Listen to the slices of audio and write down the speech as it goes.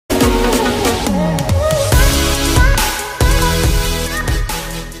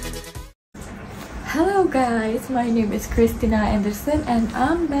guys, my name is Christina Anderson and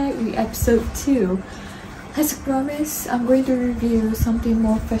I'm back with episode 2. As promised, I'm going to review something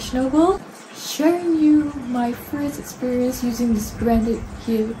more fashionable, sharing you my first experience using this branded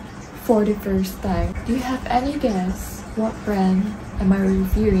heel for the first time. Do you have any guess what brand am I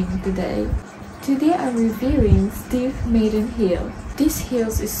reviewing today? Today I'm reviewing Steve Madden heel. This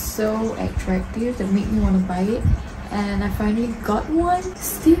heels is so attractive that make me want to buy it, and I finally got one.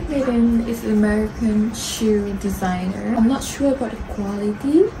 Steve Madden is an American shoe designer. I'm not sure about the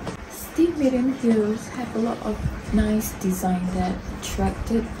quality. Steve Madden heels have a lot of nice design that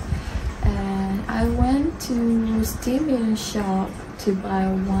attracted, and I went to Steve Madden shop to buy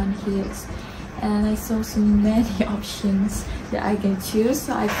one heels, and I saw so many options that I can choose.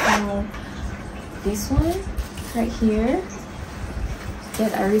 So I found this one right here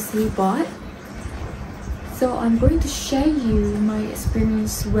that I recently bought. So I'm going to share you my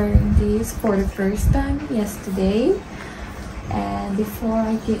experience wearing this for the first time yesterday. And before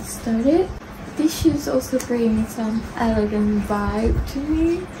I get started, this shoes also bring some elegant vibe to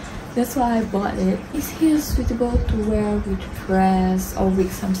me. That's why I bought it. This heel is suitable to wear with dress or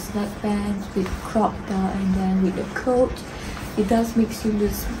with some slack pants, with crop top, and then with a coat. It does make you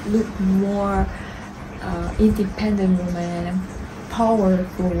look more independent woman,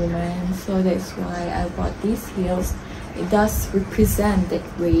 powerful woman. So that's why I bought these heels. It does represent that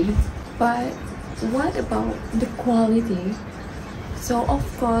way. But what about the quality? So of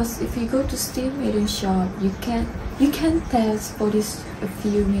course, if you go to Steve Madden shop, you can test for this a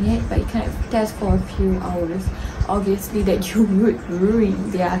few minutes, but you can't test for a few hours. Obviously that you would ruin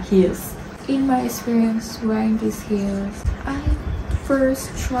their heels. In my experience wearing these heels, I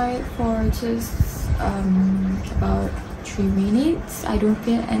first tried for just about 3 minutes. I don't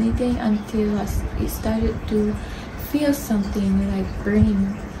feel anything until it started to feel something like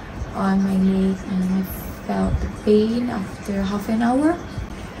burning on my leg, and I felt the pain after half an hour.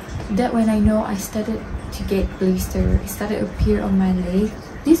 That when I know I started to get blister. It started to appear on my leg.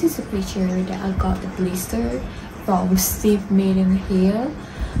 This is a picture that I got the blister from Steve Madden heel.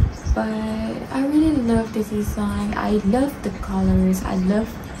 But I really love the design. I love the colors. I love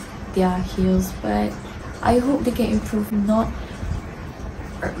their heels, but I hope they can improve, not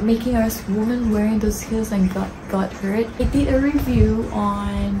making us women wearing those heels and got hurt. I did a review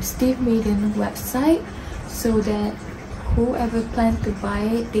on Steve Madden website, so that whoever plans to buy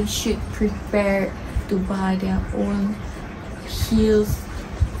it, they should prepare to buy their own heels,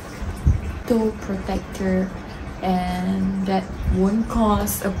 toe protector, and that won't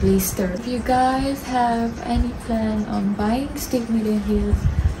cause a blister. If you guys have any plan on buying Steve Madden heels,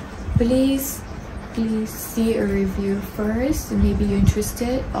 please see a review first. Maybe you're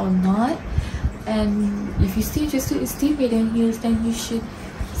interested or not, and if you're still interested in Steve Madden heels, then you should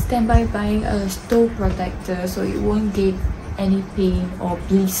stand by buying a toe protector so it won't get any pain or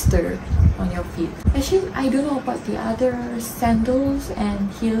blister on your feet. Actually, I don't know about the other sandals and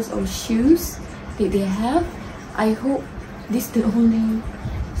heels or shoes that they have. I hope this is the only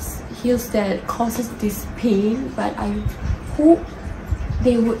heels that causes this pain, but I hope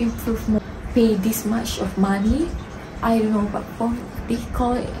they will improve more. Pay this much of money, I don't know, but they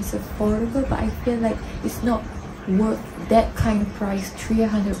call it as affordable, but I feel like it's not worth that kind of price,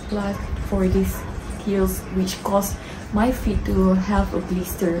 300 plus for these heels, which cause my feet to have a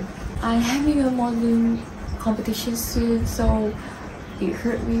blister. I'm having a modeling competition soon, so it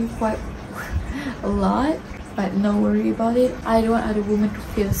hurt me quite a lot, but no worry about it. I don't want other women to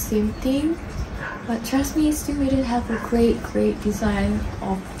feel the same thing. But trust me, Steve Madden have a great design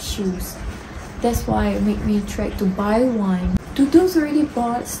of shoes. That's why it made me try to buy one. To those who already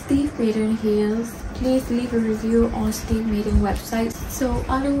bought Steve Madden heels, please leave a review on Steve Madden website so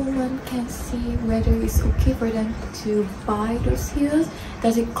other women can see whether it's okay for them to buy those heels.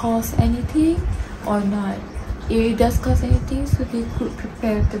 Does it cost anything or not? If it does cost anything, so they could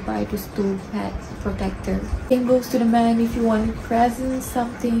prepare to buy this toe pad protector. Same goes to the man. If you want to present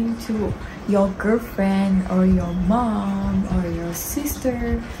something to your girlfriend or your mom or your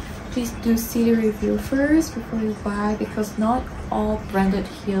sister, please do see the review first before you buy, because not all branded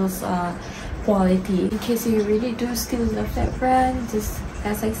heels are quality. In case you really do still love that brand, just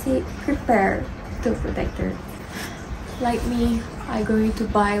as I said, prepare toe protector. Like me, I'm going to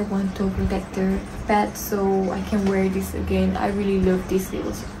buy one toe protector pad so I can wear this again. I really love these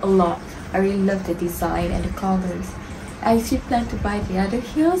heels a lot. I really love the design and the colors. I actually plan to buy the other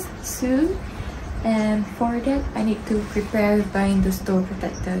heels soon, and for that I need to prepare buying the toe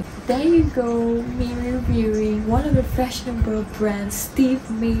protector. There you go, me reviewing one of the fashionable brands, Steve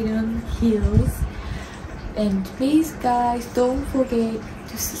Madden heels. And please guys, don't forget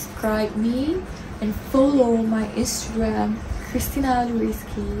to subscribe me and follow my Instagram, Christina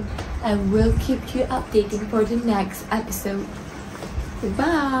Luiski, and we'll keep you updating for the next episode.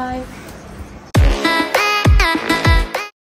 Goodbye!